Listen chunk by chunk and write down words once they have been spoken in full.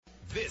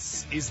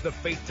This is the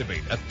Faith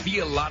Debate, a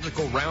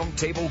theological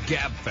roundtable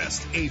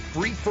gabfest, a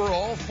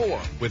free-for-all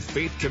forum with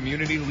faith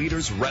community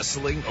leaders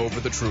wrestling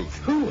over the truth.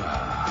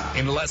 Hoorah.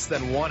 In less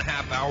than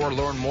 1/2 hour,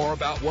 learn more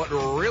about what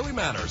really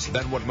matters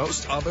than what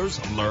most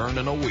others learn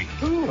in a week.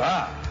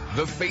 Hoorah.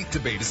 The Faith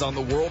Debate is on the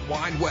World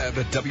Wide Web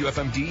at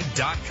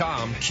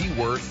WFMD.com,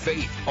 keyword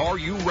faith. Are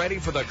you ready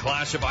for the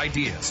clash of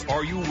ideas?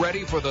 Are you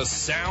ready for the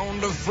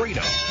sound of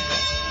freedom?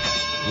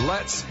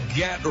 Let's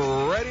get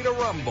ready to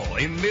rumble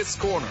in this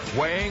corner,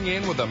 weighing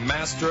in with the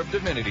Master of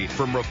Divinity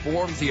from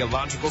Reformed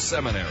Theological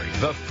Seminary,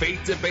 the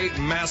Faith Debate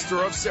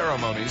Master of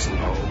Ceremonies.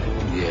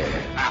 Oh,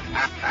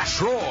 yeah.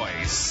 Troy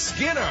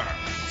Skinner.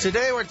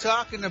 Today we're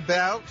talking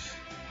about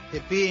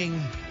it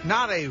being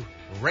not a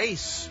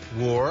race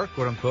war,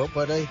 quote unquote,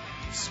 but a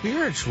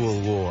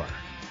spiritual war.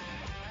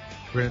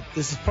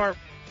 This is part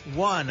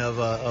one of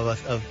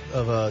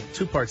a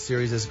two-part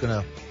series that's going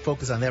to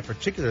focus on that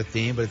particular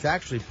theme, but it's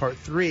actually part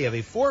three of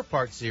a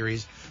four-part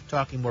series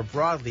talking more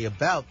broadly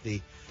about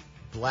the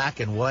black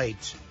and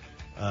white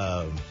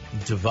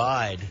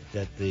divide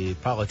that the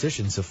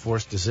politicians have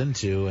forced us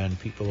into and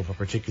people of a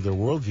particular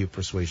worldview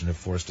persuasion have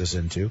forced us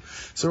into.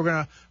 So we're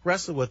going to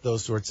wrestle with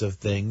those sorts of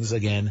things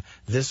again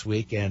this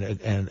week and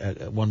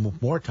one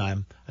more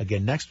time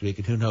again next week,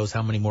 and who knows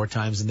how many more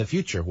times in the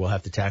future we'll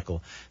have to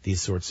tackle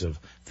these sorts of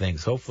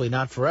things. Hopefully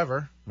not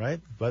forever, right?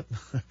 But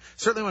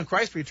certainly when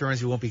Christ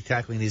returns, we won't be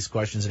tackling these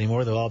questions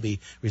anymore. They'll all be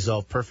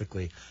resolved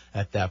perfectly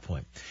at that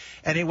point.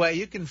 Anyway,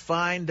 you can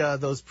find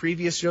those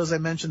previous shows I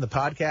mentioned, the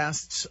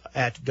podcasts,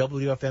 at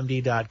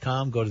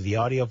WFMD.com. Go to the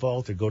Audio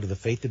Vault or go to the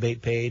Faith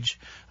Debate page.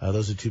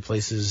 Those are two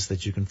places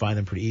that you can find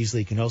them pretty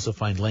easily. You can also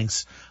find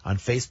links on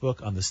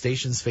Facebook, on the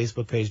station's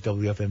Facebook page,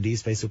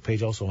 WFMD's Facebook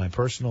page, also my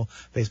personal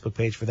Facebook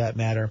page for that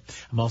matter.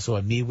 I'm also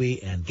on MeWe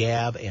and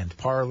Gab and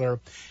Parler.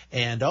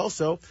 And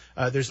also,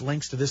 there's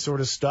links to this sort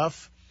of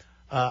stuff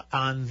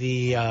on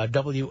the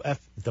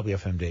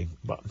WFMD.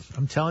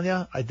 I'm telling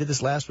you, I did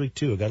this last week,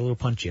 too. I got a little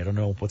punchy. I don't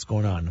know what's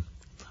going on.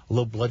 A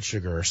low blood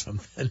sugar or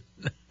something.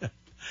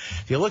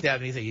 If you looked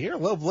at me, you think, you're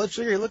low blood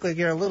sugar? You look like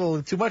you're a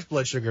little too much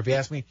blood sugar, if you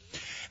ask me.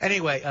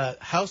 Anyway,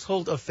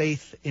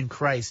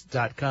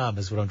 householdoffaithinchrist.com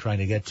is what I'm trying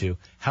to get to.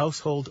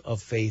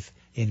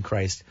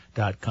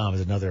 Householdoffaithinchrist.com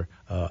is another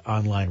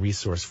online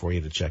resource for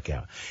you to check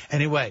out.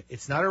 Anyway,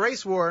 it's not a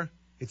race war.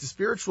 It's a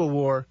spiritual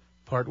war,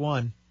 part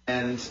one.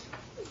 And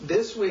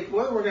this week,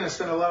 whether we're going to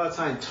spend a lot of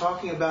time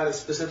talking about it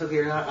specifically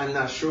or not, I'm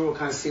not sure. We'll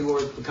kind of see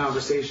where the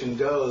conversation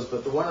goes.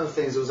 But one of the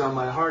things that was on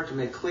my heart to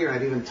make clear, and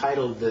I've even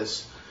titled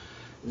this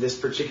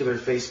particular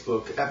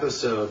Facebook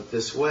episode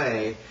this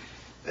way,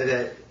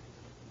 that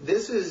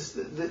this is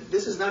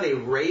not a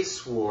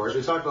race war. As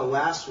we talked about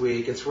last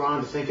week, it's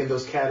wrong to think in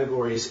those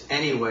categories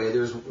anyway.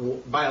 There's,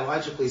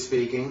 biologically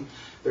speaking,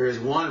 there is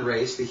one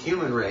race, the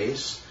human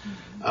race.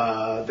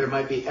 There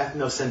might be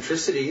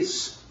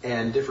ethnocentricities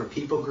and different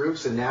people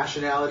groups and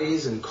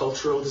nationalities and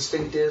cultural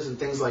distinctives and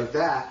things like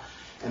that.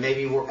 And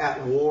maybe we're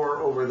at war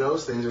over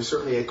those things. There's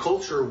certainly a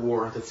culture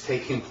war that's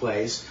taking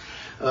place.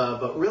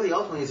 But really,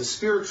 ultimately, it's a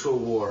spiritual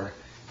war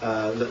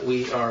that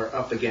we are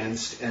up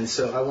against. And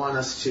so I want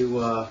us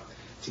to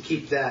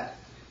keep that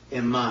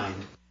in mind.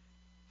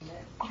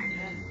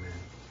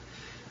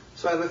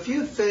 So I have a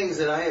few things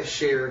that I have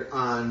shared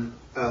on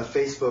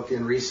Facebook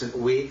in recent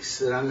weeks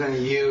that I'm going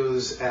to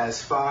use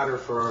as fodder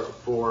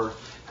for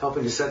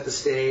helping to set the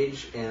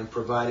stage and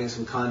providing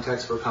some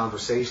context for a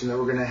conversation that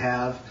we're going to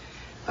have,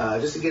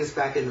 just to get us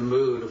back in the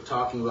mood of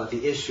talking about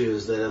the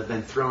issues that have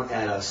been thrown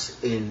at us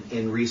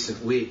in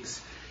recent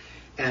weeks.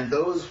 And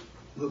those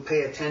who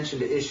pay attention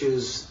to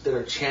issues that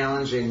are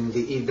challenging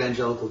the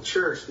evangelical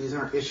church, these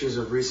aren't issues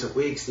of recent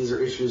weeks, these are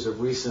issues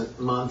of recent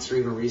months or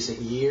even recent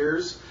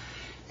years.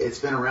 It's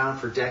been around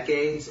for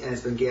decades, and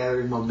it's been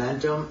gathering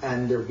momentum,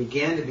 and there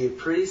began to be a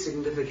pretty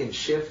significant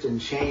shift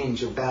and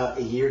change about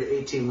a year to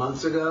 18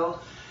 months ago,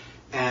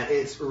 and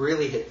it's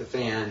really hit the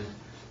fan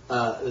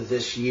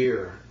this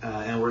year.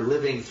 And we're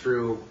living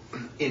through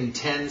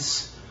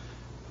intense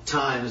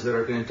times that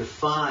are going to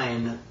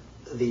define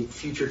the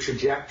future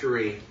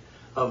trajectory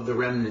of the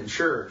remnant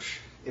church,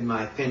 in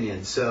my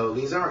opinion. So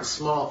these aren't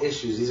small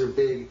issues. These are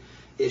big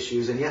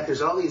issues, and yet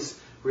there's all these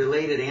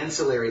related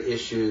ancillary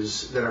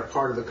issues that are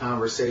part of the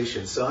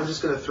conversation. So I'm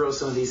just going to throw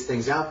some of these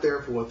things out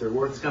there for what they're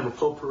worth. It's kind of a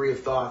potpourri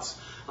of thoughts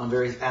on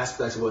various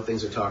aspects of what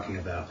things are talking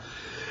about.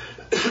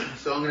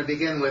 So I'm going to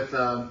begin with,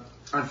 on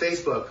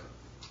Facebook,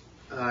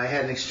 I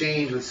had an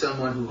exchange with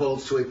someone who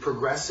holds to a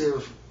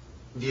progressive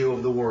view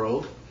of the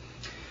world.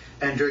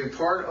 And during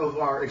part of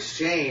our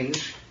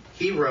exchange,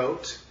 he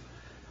wrote,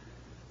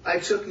 I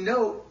took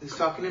note, he's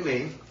talking to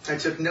me, I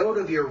took note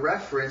of your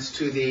reference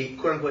to the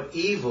quote-unquote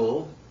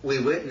evil we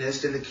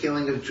witnessed in the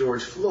killing of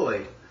George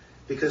Floyd,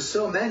 because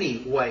so many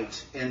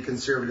white and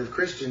conservative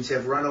Christians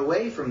have run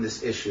away from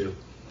this issue.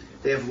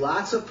 They have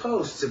lots of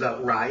posts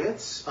about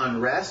riots,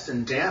 unrest,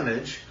 and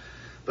damage,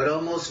 but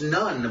almost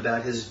none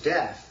about his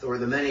death or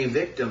the many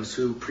victims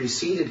who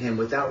preceded him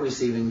without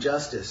receiving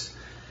justice.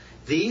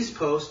 These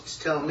posts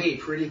tell me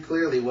pretty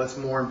clearly what's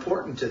more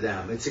important to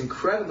them. It's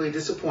incredibly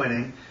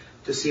disappointing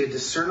to see a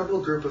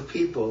discernible group of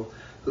people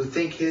who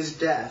think his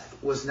death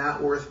was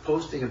not worth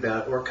posting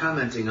about or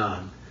commenting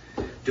on?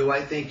 Do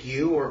I think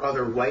you or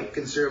other white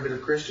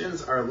conservative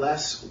Christians are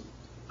less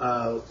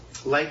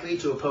likely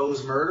to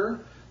oppose murder?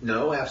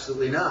 No,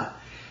 absolutely not.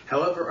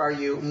 However, are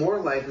you more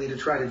likely to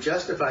try to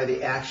justify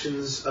the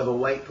actions of a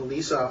white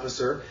police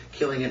officer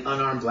killing an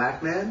unarmed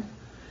black man?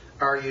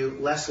 Are you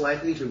less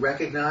likely to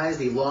recognize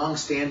the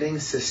long-standing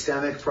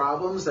systemic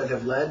problems that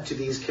have led to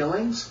these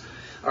killings?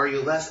 Are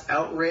you less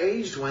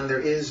outraged when there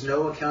is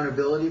no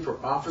accountability for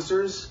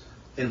officers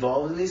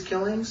involved in these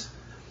killings?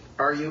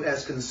 Are you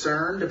as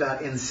concerned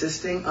about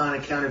insisting on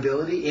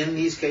accountability in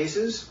these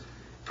cases?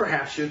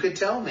 Perhaps you could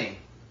tell me.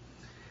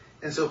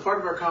 And so part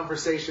of our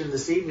conversation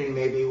this evening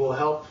maybe will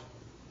help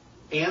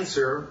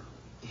answer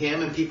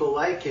him and people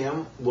like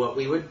him what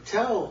we would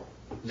tell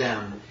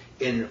them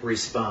in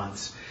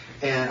response.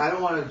 And I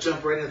don't want to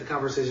jump right into the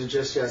conversation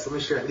just yet, so let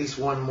me share at least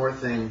one more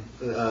thing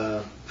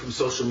from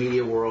social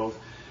media world,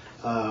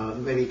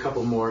 maybe a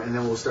couple more, and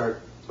then we'll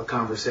start a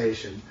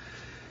conversation.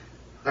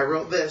 I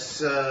wrote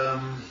this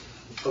a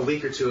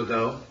week or two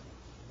ago.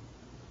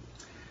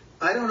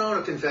 I don't own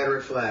a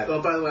Confederate flag.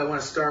 Oh, by the way, I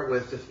want to start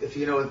with, if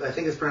you know, I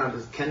think it's pronounced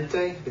as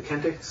Kente, the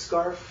Kente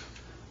scarf.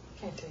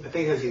 Kente. I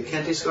think it's the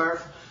Kente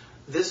scarf.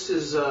 This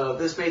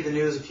made the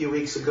news a few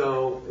weeks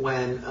ago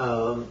when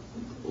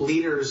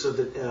leaders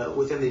of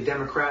within the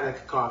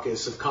Democratic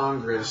caucus of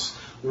Congress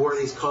wore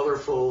these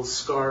colorful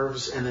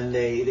scarves, and then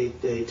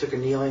they took a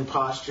kneeling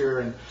posture,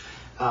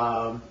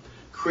 and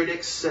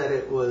critics said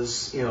it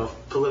was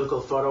political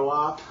photo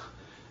op.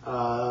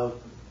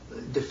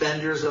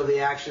 Defenders of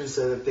the action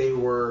said that they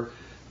were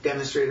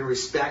demonstrating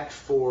respect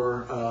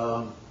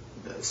for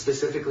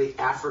specifically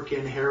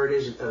African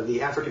heritage,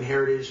 the African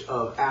heritage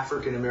of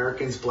African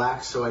Americans,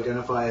 blacks who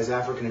identify as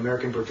African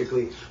American,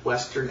 particularly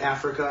Western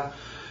Africa.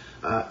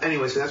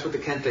 Anyway, so that's what the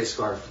Kente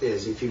scarf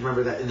is, if you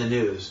remember that in the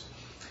news.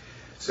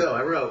 So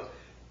I wrote,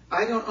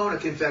 I don't own a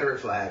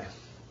Confederate flag.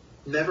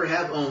 Never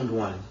have owned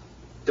one.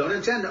 Don't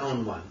intend to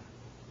own one.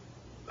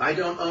 I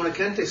don't own a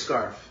Kente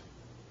scarf.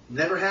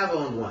 Never have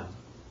owned one.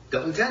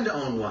 Don't intend to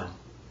own one.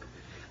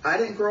 I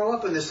didn't grow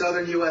up in the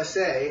southern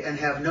USA and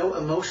have no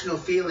emotional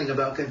feeling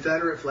about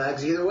Confederate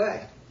flags either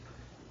way.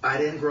 I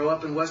didn't grow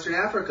up in Western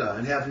Africa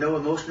and have no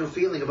emotional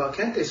feeling about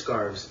Kente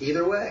scarves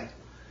either way.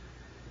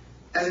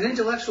 As an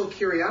intellectual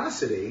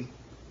curiosity,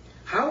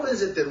 how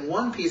is it that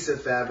one piece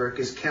of fabric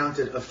is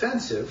counted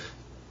offensive,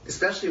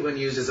 especially when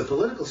used as a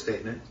political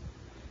statement,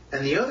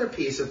 and the other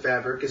piece of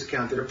fabric is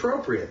counted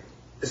appropriate,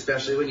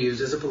 especially when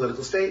used as a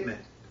political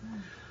statement?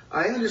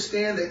 I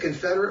understand that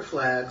Confederate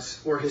flags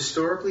were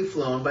historically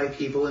flown by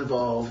people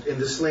involved in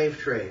the slave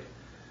trade.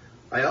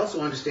 I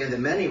also understand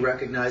that many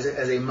recognize it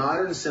as a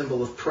modern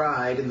symbol of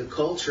pride in the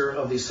culture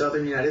of the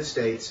southern United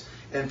States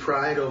and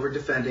pride over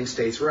defending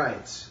states'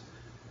 rights.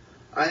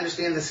 I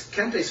understand that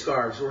Kente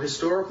scarves were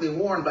historically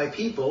worn by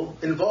people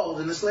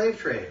involved in the slave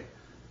trade.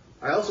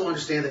 I also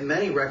understand that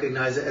many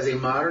recognize it as a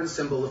modern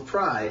symbol of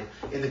pride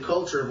in the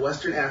culture of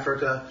Western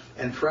Africa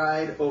and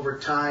pride over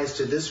ties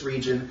to this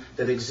region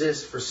that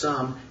exists for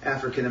some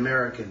African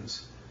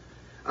Americans.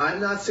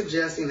 I'm not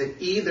suggesting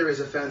that either is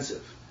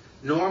offensive,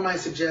 nor am I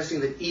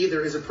suggesting that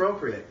either is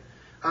appropriate.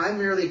 I'm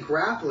merely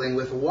grappling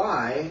with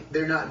why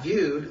they're not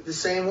viewed the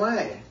same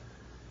way.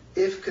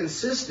 If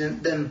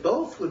consistent, then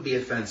both would be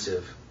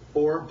offensive,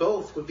 or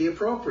both would be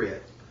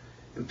appropriate.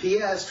 And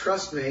P.S.,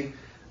 trust me,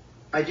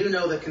 I do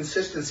know that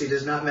consistency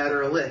does not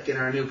matter a lick in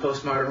our new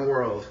postmodern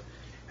world.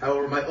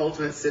 However, my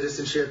ultimate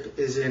citizenship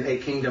is in a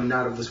kingdom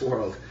not of this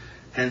world.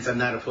 Hence, I'm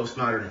not a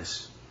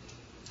postmodernist.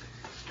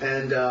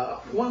 And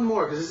one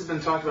more, because this has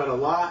been talked about a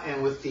lot,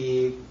 and with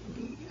the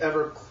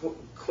ever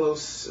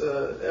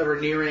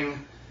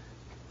nearing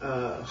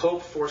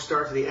hope for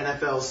start to the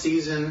NFL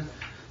season,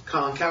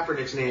 Colin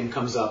Kaepernick's name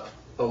comes up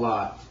a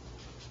lot.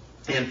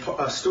 And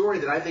a story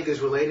that I think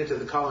is related to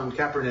the Colin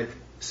Kaepernick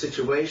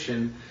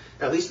situation,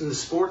 at least in the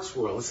sports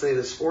world, let's say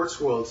the sports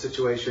world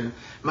situation,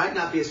 might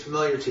not be as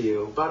familiar to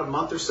you. About a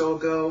month or so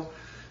ago,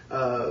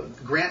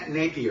 Grant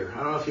Napier,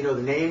 I don't know if you know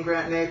the name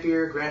Grant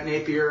Napier. Grant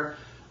Napier,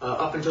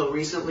 up until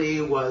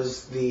recently,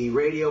 was the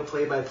radio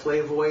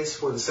play-by-play voice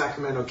for the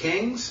Sacramento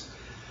Kings,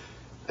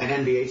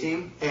 an NBA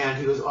team, and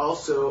he was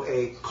also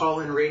a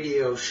call-in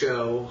radio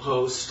show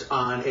host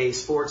on a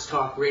sports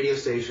talk radio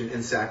station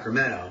in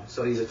Sacramento.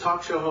 So he's a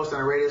talk show host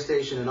on a radio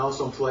station and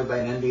also employed by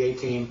an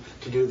NBA team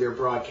to do their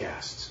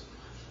broadcasts.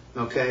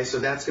 Okay, so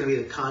that's going to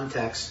be the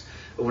context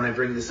when I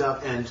bring this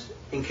up. And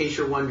in case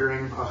you're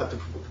wondering, I'll have to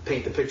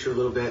paint the picture a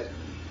little bit.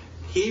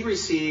 He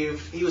was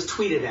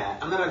tweeted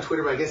at. I'm not on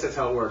Twitter, but I guess that's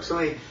how it works.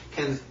 Somebody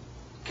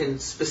can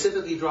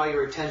specifically draw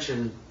your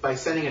attention by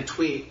sending a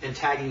tweet and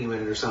tagging you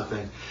in it or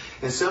something.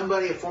 And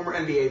somebody, a former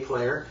NBA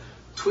player,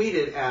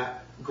 tweeted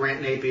at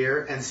Grant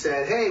Napier and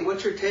said, hey,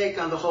 what's your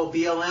take on the whole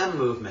BLM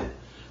movement?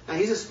 Now,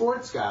 he's a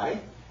sports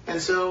guy,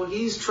 and so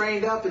he's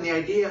trained up in the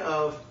idea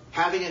of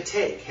having a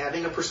take,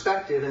 having a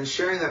perspective, and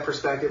sharing that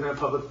perspective in a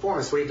public forum.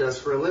 That's what he does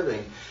for a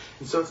living.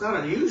 And so it's not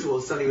unusual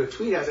that somebody would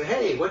tweet out and say,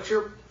 hey, what's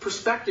your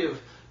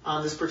perspective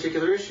on this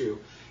particular issue?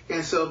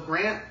 And so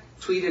Grant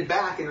tweeted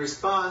back in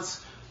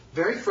response,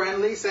 very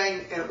friendly,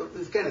 saying, and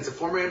again, it's a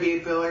former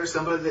NBA player,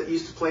 somebody that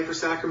used to play for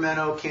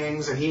Sacramento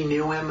Kings, and he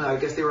knew him. I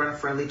guess they were on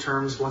friendly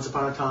terms once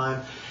upon a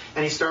time.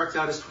 And he starts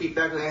out his tweet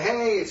back with,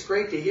 hey, it's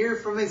great to hear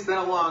from you. It's been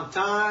a long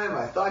time.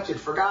 I thought you'd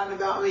forgotten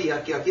about me.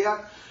 Yuck, yuck,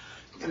 yuck.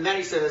 And then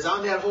he says,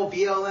 on that whole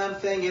BLM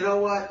thing, you know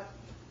what?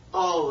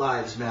 All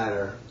lives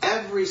matter.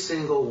 Every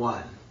single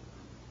one.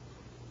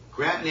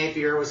 Grant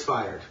Napier was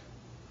fired.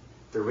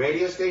 The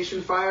radio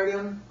station fired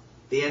him.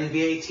 The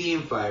NBA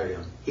team fired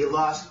him. He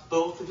lost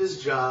both of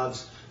his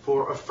jobs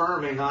for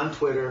affirming on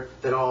Twitter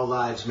that all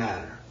lives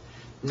matter.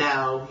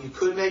 Now, you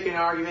could make an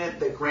argument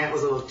that Grant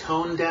was a little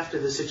tone deaf to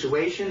the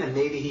situation and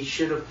maybe he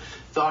should have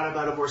thought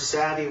about a more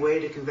savvy way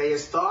to convey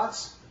his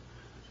thoughts.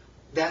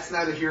 That's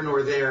neither here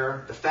nor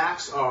there. The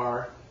facts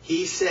are,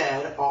 he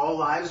said all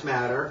lives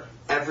matter,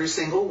 every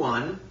single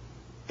one,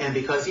 and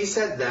because he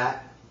said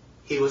that,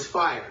 he was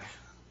fired.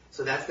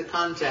 So that's the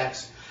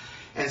context.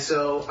 And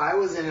so I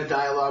was in a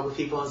dialogue with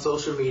people on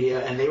social media,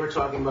 and they were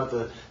talking about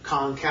the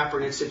Colin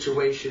Kaepernick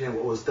situation and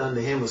what was done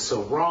to him was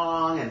so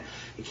wrong, and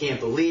you can't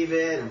believe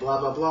it, and blah,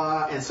 blah,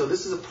 blah. And so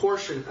this is a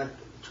portion,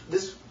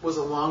 this was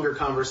a longer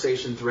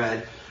conversation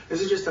thread.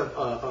 This is just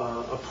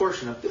a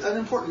portion, an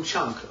important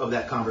chunk of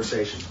that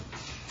conversation.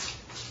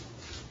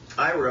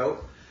 I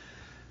wrote,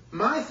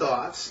 my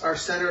thoughts are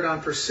centered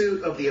on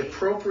pursuit of the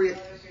appropriate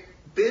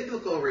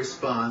biblical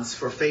response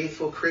for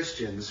faithful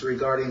Christians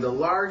regarding the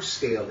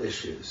large-scale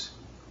issues.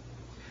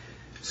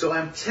 So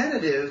I'm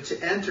tentative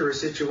to enter a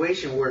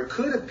situation where it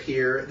could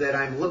appear that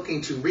I'm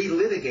looking to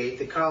relitigate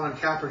the Colin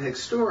Kaepernick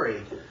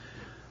story.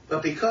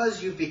 But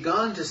because you've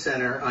begun to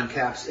center on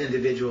Cap's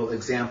individual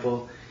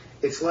example,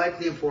 it's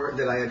likely important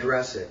that I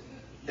address it.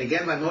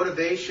 Again, my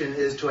motivation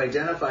is to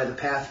identify the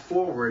path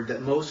forward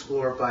that most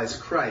glorifies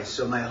Christ.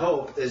 So my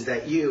hope is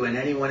that you and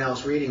anyone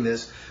else reading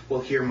this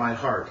will hear my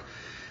heart.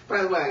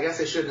 By the way, I guess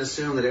I shouldn't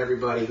assume that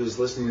everybody who's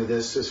listening to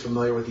this is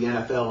familiar with the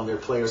NFL and their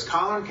players.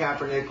 Colin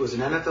Kaepernick was an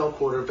NFL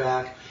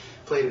quarterback,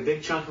 played a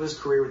big chunk of his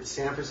career with the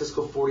San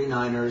Francisco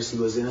 49ers. He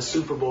was in a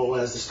Super Bowl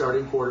as the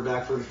starting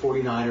quarterback for the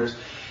 49ers.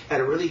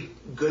 Had a really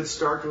good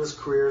start to his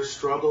career,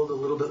 struggled a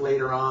little bit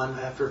later on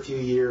after a few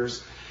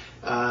years.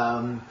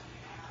 And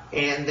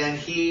then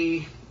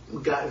he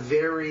got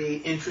very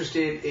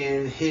interested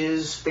in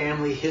his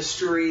family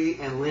history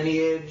and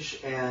lineage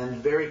and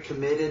very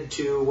committed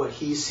to what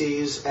he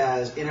sees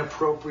as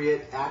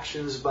inappropriate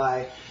actions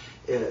by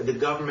the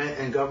government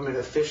and government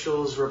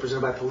officials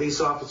represented by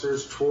police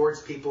officers towards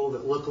people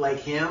that look like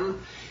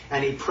him.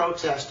 And he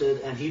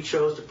protested, and he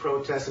chose to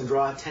protest and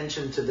draw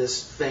attention to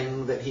this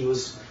thing that he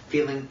was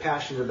feeling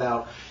passionate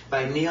about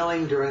by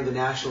kneeling during the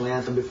national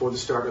anthem before the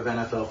start of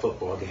NFL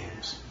football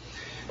games.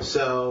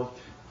 So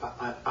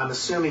I'm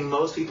assuming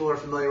most people are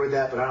familiar with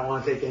that, but I don't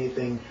want to take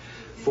anything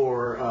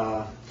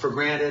for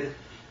granted.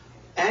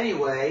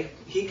 Anyway,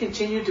 he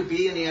continued to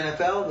be in the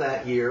NFL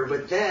that year,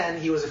 but then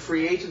he was a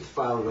free agent the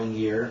following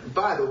year.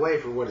 By the way,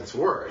 for what it's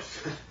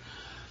worth,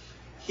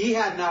 he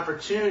had an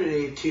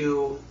opportunity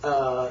to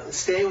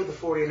stay with the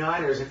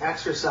 49ers and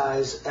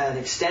exercise an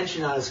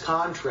extension on his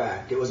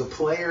contract. It was a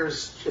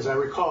player's, as I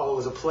recall, it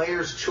was a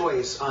player's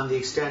choice on the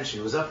extension.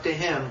 It was up to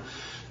him.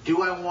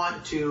 Do I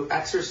want to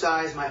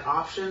exercise my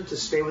option to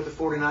stay with the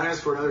 49ers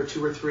for another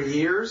 2 or 3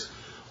 years?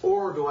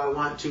 Or do I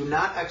want to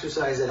not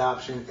exercise that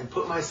option and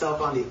put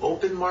myself on the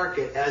open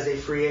market as a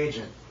free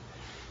agent?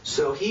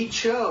 So he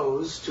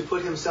chose to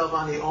put himself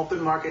on the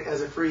open market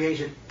as a free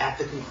agent at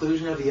the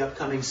conclusion of the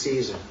upcoming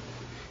season.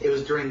 It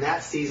was during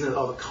that season that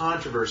all the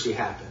controversy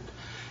happened.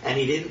 And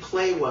he didn't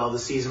play well the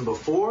season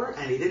before,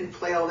 and he didn't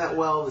play all that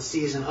well the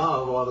season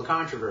of all the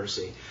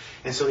controversy.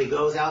 And so he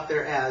goes out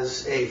there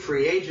as a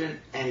free agent,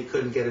 and he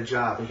couldn't get a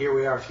job. And here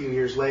we are a few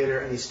years later,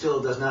 and he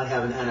still does not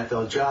have an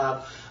NFL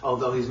job,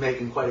 although he's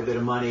making quite a bit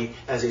of money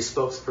as a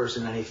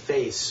spokesperson and a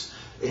face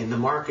in the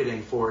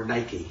marketing for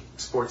Nike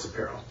sports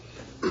apparel.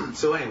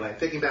 So anyway,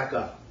 picking back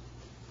up.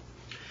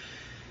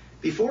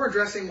 Before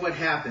addressing what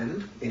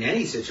happened in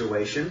any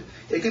situation,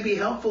 it can be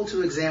helpful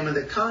to examine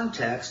the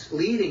context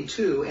leading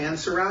to and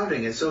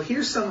surrounding it. So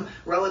here's some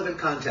relevant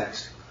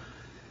context.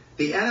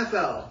 The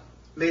NFL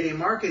made a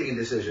marketing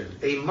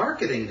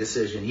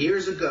decision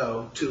years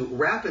ago to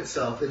wrap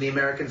itself in the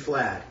American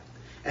flag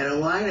and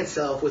align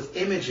itself with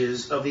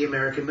images of the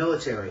American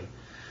military.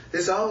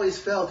 This always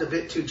felt a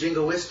bit too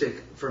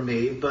jingoistic for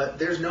me, but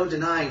there's no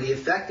denying the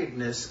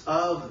effectiveness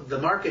of the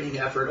marketing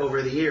effort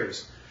over the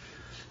years.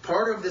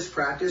 Part of this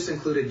practice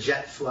included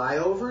jet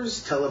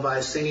flyovers,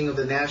 televised singing of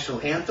the national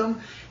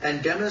anthem,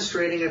 and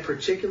demonstrating a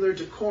particular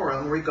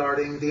decorum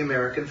regarding the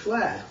American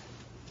flag.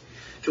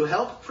 To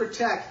help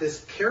protect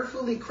this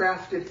carefully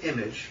crafted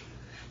image,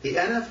 the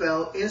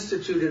NFL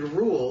instituted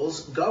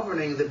rules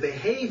governing the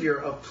behavior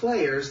of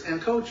players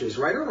and coaches.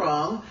 Right or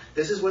wrong,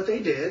 this is what they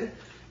did,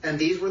 and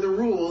these were the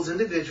rules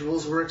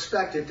individuals were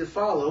expected to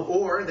follow,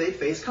 or they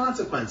face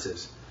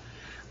consequences.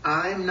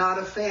 I'm not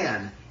a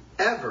fan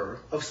ever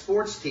of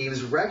sports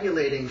teams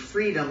regulating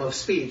freedom of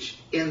speech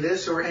in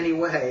this or any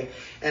way,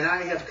 and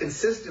I have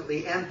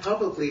consistently and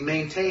publicly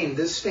maintained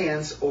this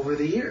stance over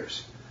the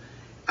years.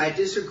 I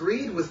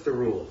disagreed with the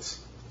rules,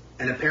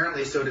 and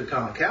apparently so did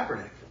Colin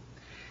Kaepernick.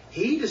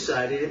 He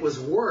decided it was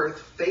worth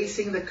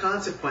facing the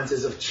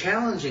consequences of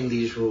challenging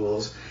these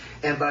rules,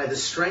 and by the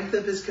strength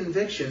of his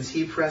convictions,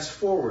 he pressed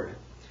forward.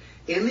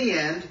 In the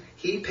end,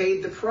 he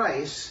paid the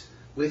price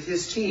with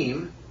his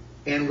team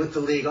and with the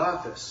league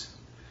office.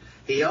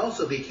 He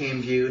also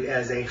became viewed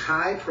as a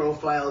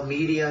high-profile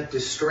media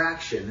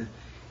distraction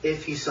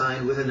if he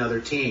signed with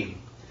another team.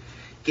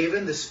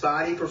 Given the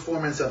spotty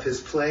performance of his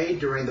play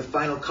during the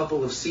final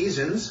couple of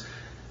seasons,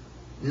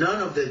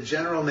 none of the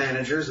general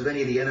managers of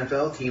any of the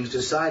NFL teams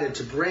decided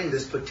to bring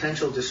this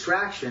potential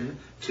distraction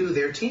to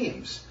their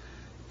teams.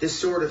 This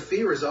sort of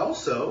fear is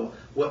also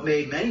what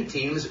made many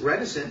teams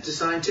reticent to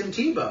sign Tim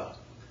Tebow.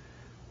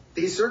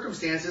 These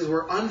circumstances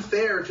were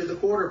unfair to the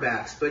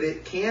quarterbacks, but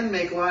it can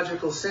make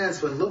logical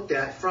sense when looked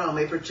at from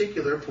a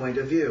particular point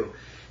of view.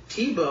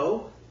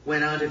 Tebow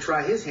went on to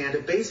try his hand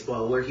at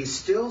baseball, where he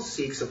still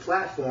seeks a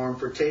platform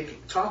for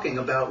talking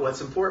about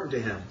what's important to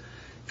him.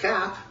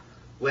 Cap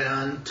went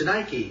on to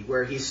Nike,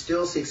 where he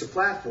still seeks a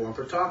platform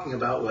for talking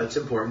about what's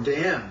important to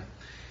him.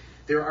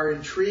 There are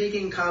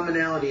intriguing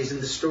commonalities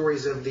in the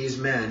stories of these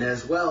men,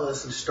 as well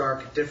as some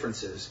stark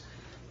differences.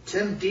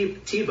 Tim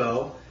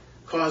Tebow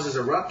causes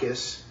a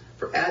ruckus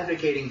for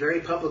advocating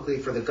very publicly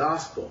for the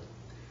gospel.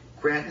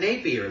 Grant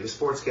Napier, the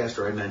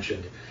sportscaster I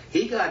mentioned,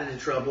 he got into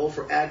trouble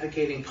for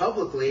advocating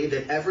publicly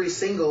that every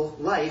single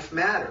life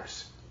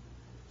matters.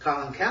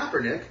 Colin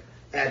Kaepernick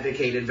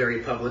advocated very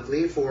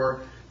publicly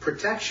for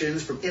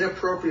protections from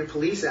inappropriate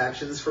police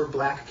actions for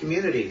black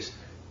communities.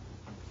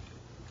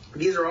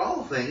 These are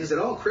all things that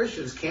all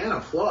Christians can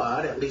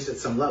applaud, at least at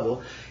some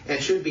level,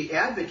 and should be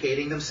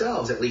advocating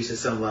themselves, at least at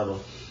some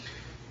level.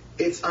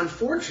 It's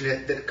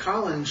unfortunate that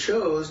Colin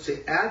chose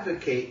to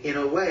advocate in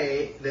a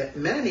way that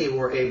many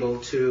were able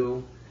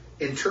to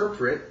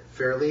interpret,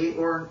 fairly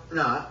or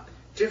not,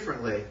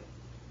 differently.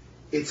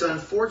 It's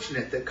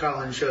unfortunate that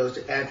Colin chose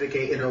to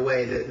advocate in a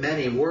way that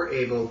many were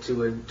able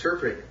to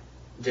interpret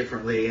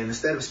differently, and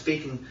instead of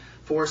speaking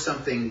for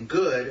something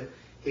good,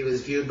 he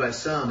was viewed by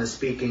some as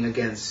speaking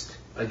against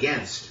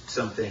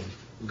something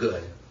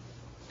good.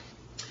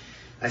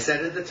 I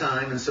said at the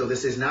time, and so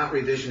this is not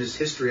revisionist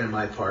history on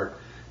my part,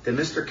 that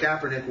Mr.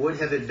 Kaepernick would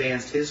have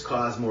advanced his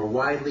cause more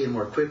widely and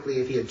more quickly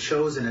if he had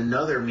chosen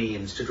another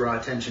means to draw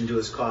attention to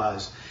his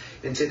cause.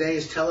 In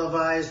today's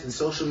televised and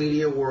social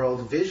media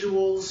world,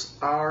 visuals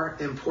are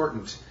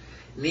important.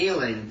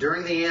 Kneeling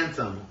during the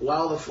anthem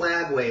while the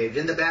flag waved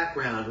in the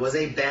background was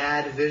a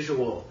bad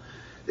visual.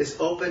 This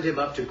opened him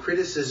up to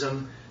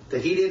criticism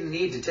that he didn't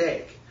need to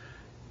take.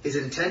 His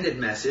intended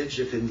message,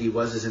 if indeed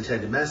was his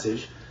intended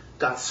message,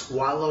 got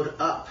swallowed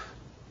up.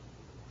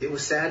 It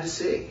was sad to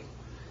see.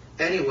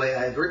 Anyway,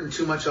 I've written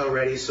too much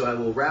already, so I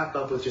will wrap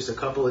up with just a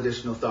couple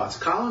additional thoughts.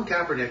 Colin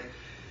Kaepernick,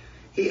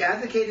 he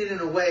advocated in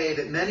a way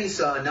that many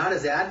saw not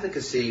as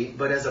advocacy,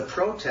 but as a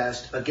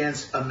protest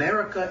against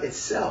America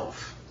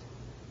itself.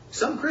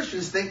 Some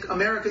Christians think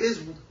America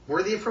is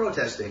worthy of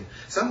protesting.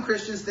 Some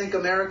Christians think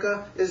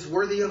America is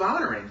worthy of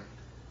honoring.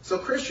 So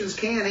Christians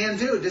can and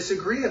do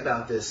disagree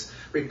about this.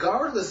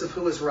 Regardless of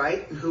who is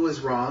right and who is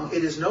wrong,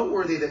 it is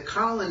noteworthy that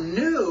Colin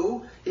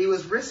knew he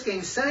was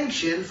risking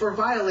sanction for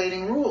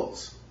violating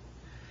rules.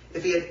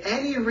 If he had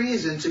any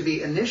reason to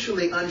be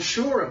initially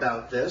unsure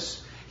about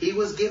this, he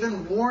was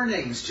given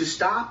warnings to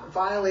stop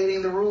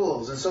violating the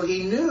rules. And so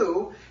he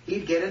knew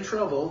he'd get in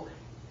trouble,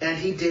 and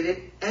he did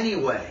it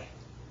anyway.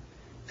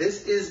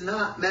 This is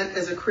not meant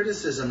as a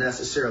criticism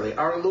necessarily.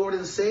 Our Lord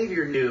and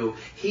Savior knew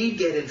he'd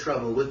get in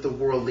trouble with the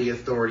worldly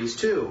authorities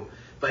too,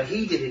 but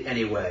he did it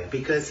anyway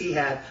because he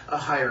had a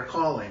higher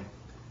calling.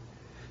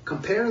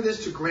 Compare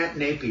this to Grant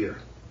Napier,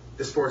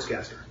 the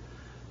sportscaster.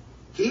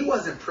 He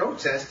wasn't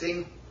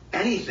protesting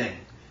anything,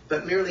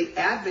 but merely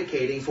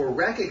advocating for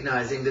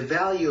recognizing the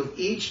value of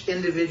each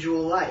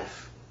individual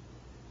life.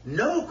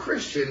 No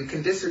Christian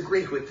can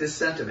disagree with this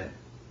sentiment.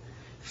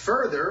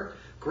 Further,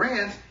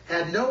 Grant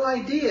had no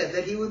idea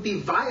that he would be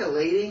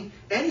violating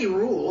any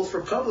rules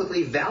for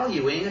publicly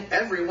valuing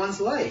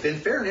everyone's life. In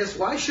fairness,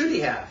 why should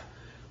he have?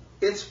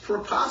 It's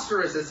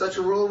preposterous that such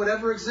a rule would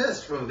ever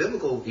exist from a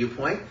biblical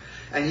viewpoint,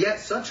 and yet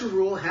such a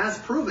rule has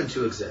proven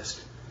to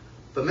exist.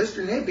 But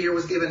Mr. Napier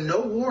was given no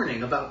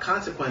warning about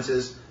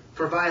consequences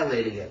for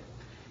violating it.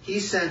 He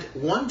sent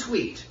one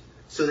tweet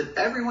so that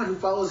everyone who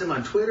follows him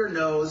on Twitter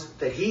knows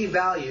that he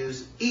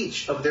values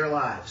each of their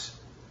lives.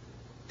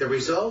 The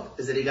result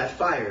is that he got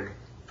fired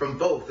from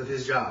both of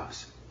his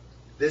jobs.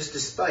 This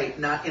despite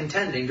not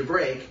intending to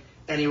break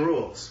any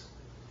rules.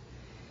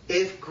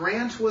 If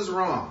Grant was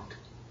wronged,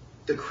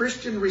 the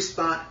Christian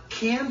response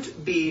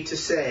can't be to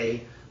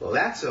say, well,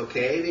 that's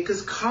okay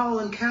because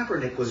Colin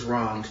Kaepernick was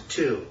wronged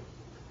too.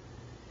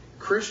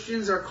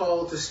 Christians are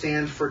called to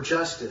stand for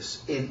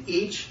justice in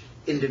each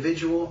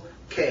individual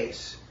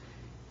case.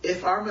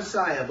 If our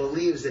Messiah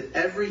believes that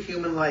every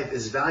human life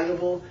is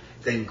valuable,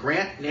 then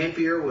Grant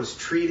Napier was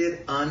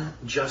treated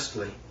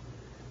unjustly.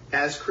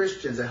 As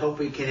Christians, I hope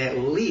we can at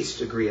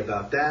least agree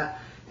about that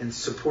and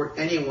support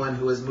anyone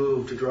who is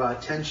moved to draw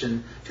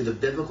attention to the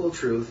biblical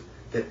truth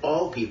that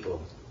all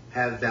people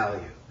have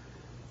value.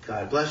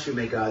 God bless you.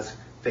 May God's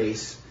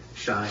face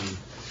shine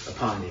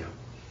upon you.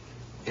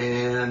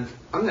 And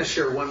I'm going to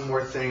share one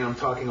more thing. I'm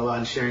talking a lot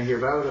and sharing here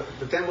about it,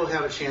 but then we'll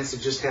have a chance to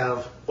just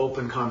have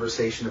open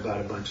conversation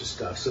about a bunch of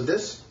stuff. So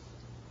this,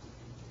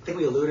 I think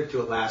we alluded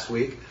to it last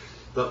week,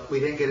 but we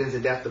didn't get into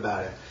depth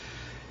about it.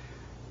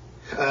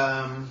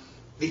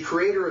 The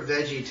creator of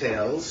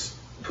VeggieTales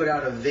put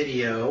out a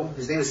video.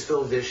 His name is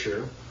Phil Vischer.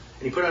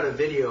 And he put out a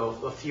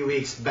video a few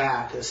weeks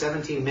back, a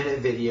 17-minute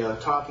video,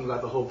 talking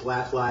about the whole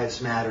Black Lives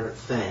Matter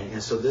thing.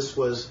 And so this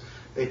was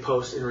a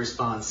post in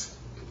response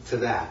to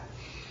that.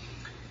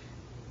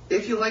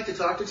 If you like to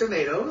talk to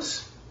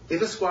tomatoes,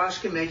 if a squash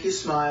can make you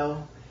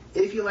smile,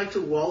 if you like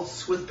to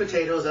waltz with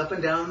potatoes up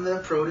and down the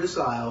produce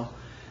aisle,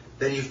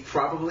 then you've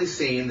probably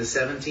seen the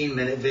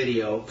 17-minute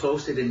video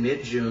posted in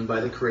mid-June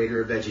by the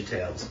creator of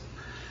VeggieTales.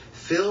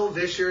 Phil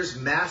Vischer's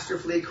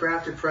masterfully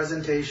crafted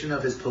presentation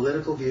of his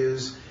political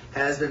views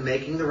has been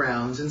making the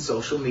rounds in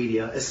social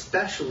media,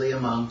 especially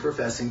among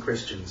professing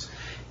Christians.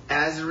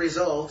 As a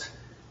result,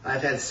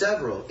 I've had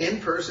several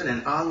in-person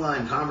and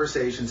online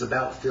conversations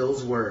about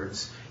Phil's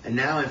words, and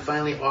now I'm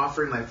finally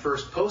offering my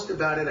first post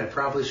about it. I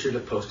probably should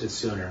have posted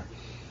sooner.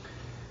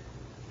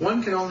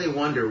 One can only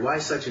wonder why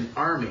such an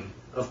army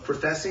of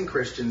professing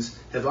Christians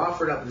have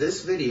offered up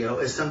this video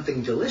as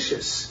something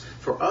delicious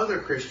for other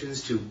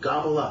Christians to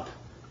gobble up.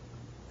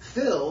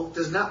 Phil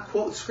does not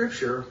quote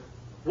Scripture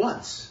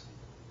once.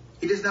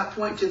 He does not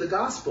point to the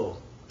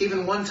gospel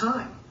even one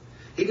time.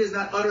 He does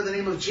not utter the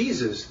name of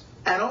Jesus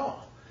at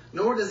all,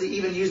 nor does he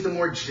even use the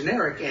more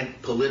generic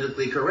and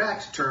politically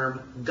correct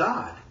term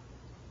God.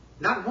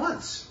 Not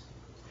once.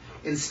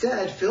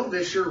 Instead, Phil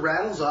Vischer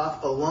rattles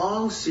off a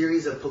long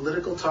series of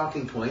political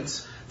talking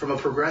points from a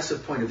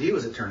progressive point of view,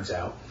 as it turns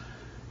out.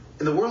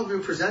 And the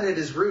worldview presented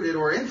is rooted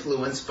or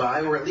influenced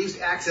by, or at least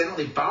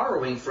accidentally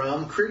borrowing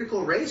from,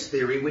 critical race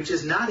theory, which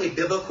is not a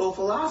biblical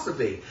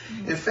philosophy.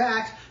 In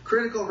fact,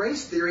 critical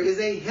race theory is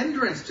a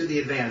hindrance to the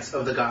advance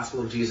of the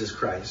gospel of Jesus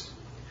Christ.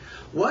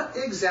 What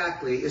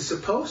exactly is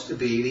supposed to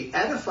be the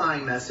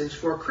edifying message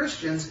for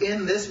Christians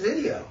in this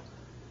video?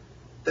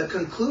 The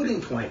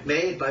concluding point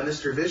made by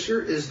Mr.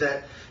 Vischer is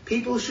that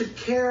people should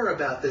care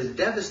about the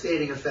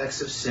devastating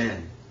effects of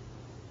sin.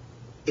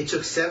 It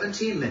took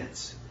 17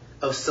 minutes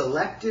of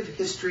selective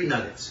history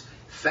nuggets,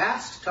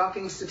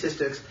 fast-talking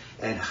statistics,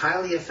 and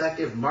highly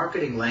effective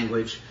marketing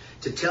language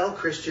to tell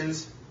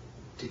Christians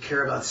to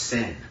care about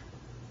sin.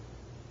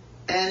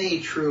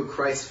 Any true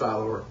Christ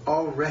follower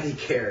already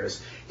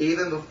cares,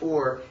 even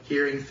before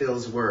hearing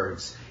Phil's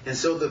words. And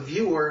so the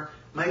viewer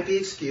might be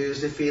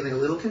excused if feeling a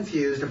little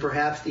confused and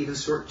perhaps even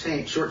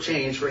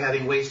shortchanged for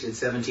having wasted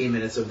 17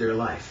 minutes of their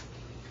life.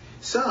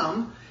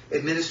 Some,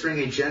 administering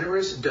a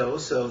generous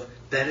dose of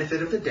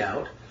benefit of the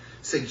doubt,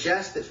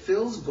 suggest that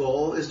Phil's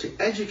goal is to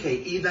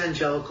educate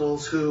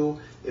evangelicals who,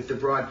 if the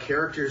broad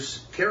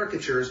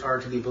caricatures are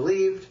to be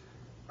believed,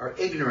 are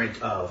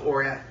ignorant of,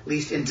 or at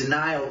least in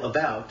denial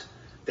about,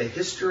 the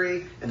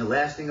history and the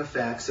lasting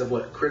effects of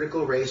what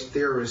critical race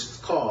theorists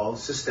call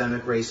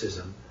systemic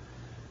racism.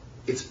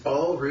 It's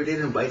all rooted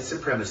in white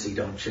supremacy,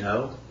 don't you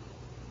know?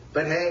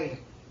 But hey,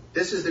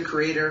 this is the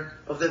creator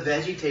of the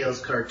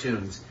VeggieTales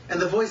cartoons and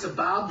the voice of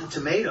Bob the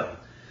Tomato.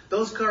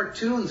 Those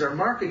cartoons are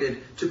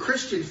marketed to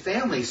Christian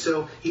families,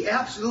 so he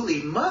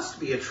absolutely must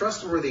be a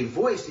trustworthy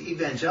voice to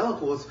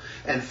evangelicals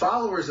and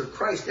followers of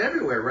Christ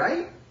everywhere,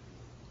 right?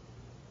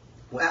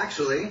 Well,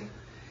 actually,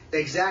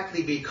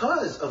 exactly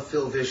because of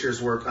Phil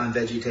Vischer's work on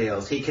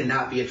VeggieTales, he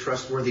cannot be a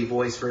trustworthy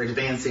voice for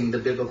advancing the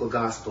biblical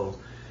gospel.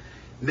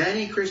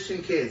 Many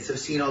Christian kids have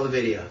seen all the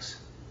videos.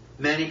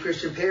 Many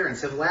Christian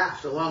parents have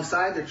laughed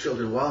alongside their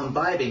children while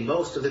imbibing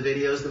most of the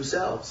videos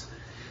themselves.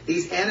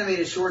 These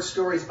animated short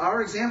stories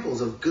are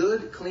examples of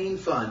good, clean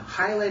fun,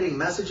 highlighting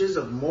messages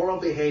of moral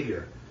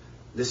behavior.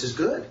 This is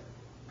good,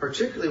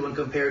 particularly when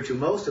compared to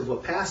most of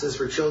what passes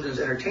for children's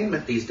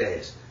entertainment these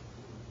days.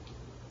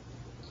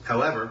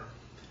 However,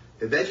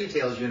 the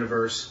VeggieTales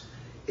universe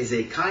is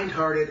a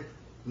kind-hearted,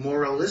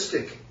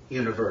 moralistic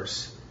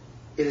universe.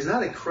 It is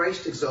not a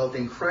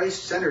Christ-exalting,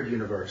 Christ-centered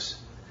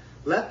universe.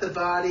 Let the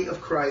body of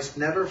Christ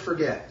never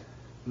forget,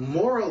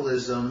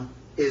 moralism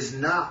is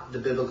not the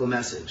biblical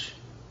message.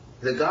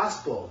 The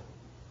gospel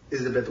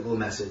is the biblical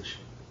message.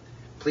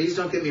 Please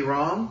don't get me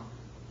wrong.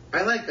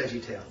 I like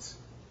VeggieTales.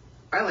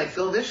 I like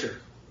Phil Vischer.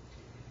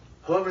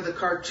 However, the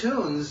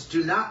cartoons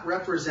do not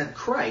represent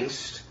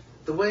Christ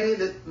the way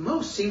that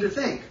most seem to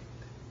think.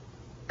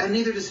 And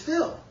neither does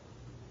Phil.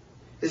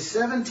 His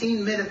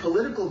 17-minute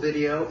political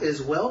video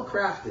is well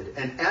crafted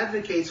and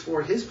advocates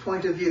for his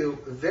point of view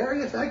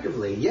very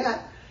effectively.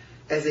 Yet,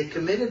 as a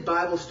committed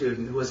Bible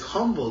student who is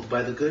humbled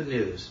by the good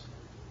news,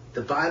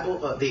 the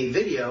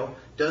video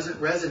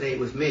doesn't resonate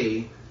with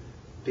me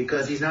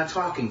because he's not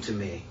talking to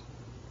me.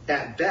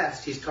 At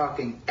best, he's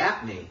talking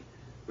at me,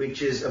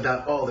 which is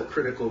about all that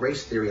critical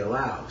race theory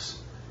allows.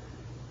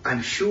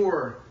 I'm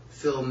sure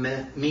Phil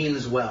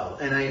means well,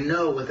 and I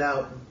know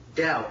without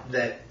doubt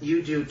that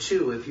you do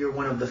too if you're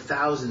one of the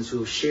thousands who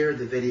have shared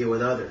the video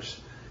with others.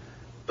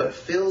 But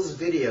Phil's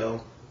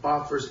video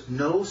offers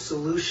no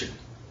solution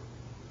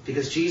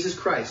because Jesus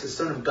Christ, the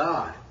Son of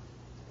God,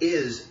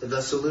 is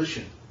the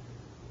solution.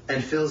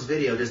 And Phil's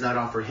video does not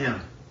offer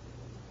him.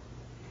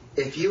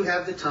 If you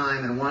have the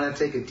time and want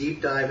to take a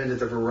deep dive into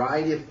the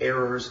variety of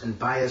errors and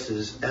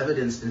biases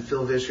evidenced in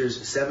Phil Vischer's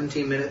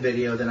 17-minute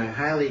video, then I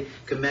highly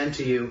commend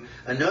to you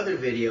another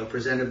video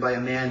presented by a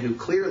man who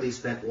clearly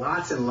spent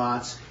lots and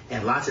lots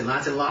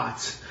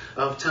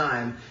of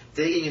time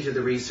digging into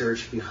the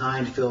research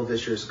behind Phil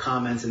Vischer's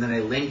comments, and then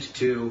I linked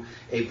to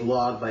a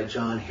blog by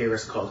John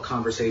Harris called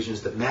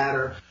Conversations That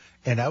Matter.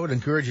 And I would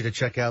encourage you to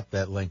check out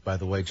that link, by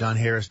the way. John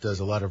Harris does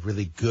a lot of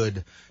really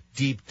good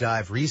deep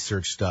dive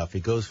research stuff. He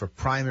goes for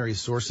primary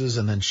sources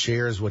and then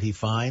shares what he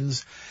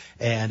finds.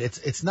 And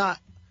it's not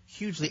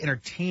hugely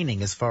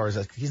entertaining as far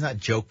as he's not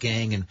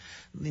joking and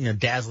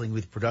dazzling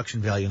with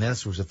production value and that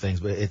sorts of things,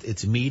 but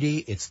it's meaty,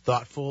 it's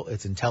thoughtful,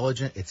 it's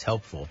intelligent, it's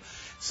helpful.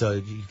 So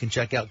you can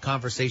check out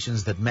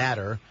Conversations That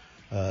Matter.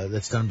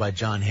 That's done by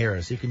John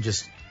Harris. You can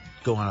just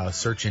go on a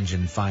search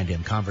engine and find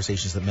him.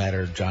 Conversations That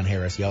Matter, John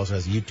Harris. He also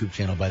has a YouTube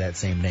channel by that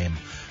same name.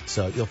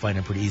 So you'll find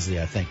him pretty easily,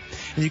 I think.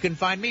 And you can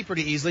find me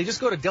pretty easily. Just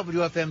go to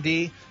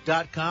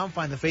WFMD.com,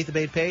 find the Faith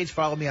Debate page,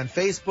 follow me on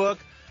Facebook.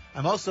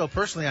 I'm also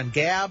personally on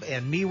Gab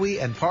and MeWe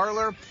and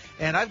Parler.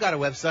 And I've got a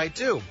website,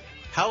 too,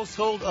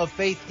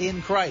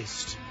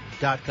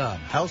 householdoffaithinchrist.com.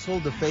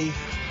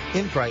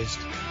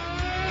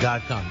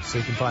 householdoffaithinchrist.com. So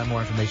you can find more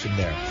information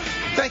there.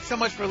 Thanks so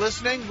much for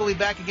listening. We'll be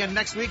back again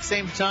next week,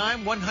 same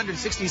time,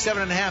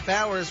 167 and a half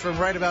hours from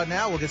right about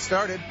now. We'll get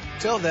started.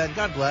 Till then,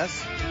 God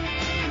bless.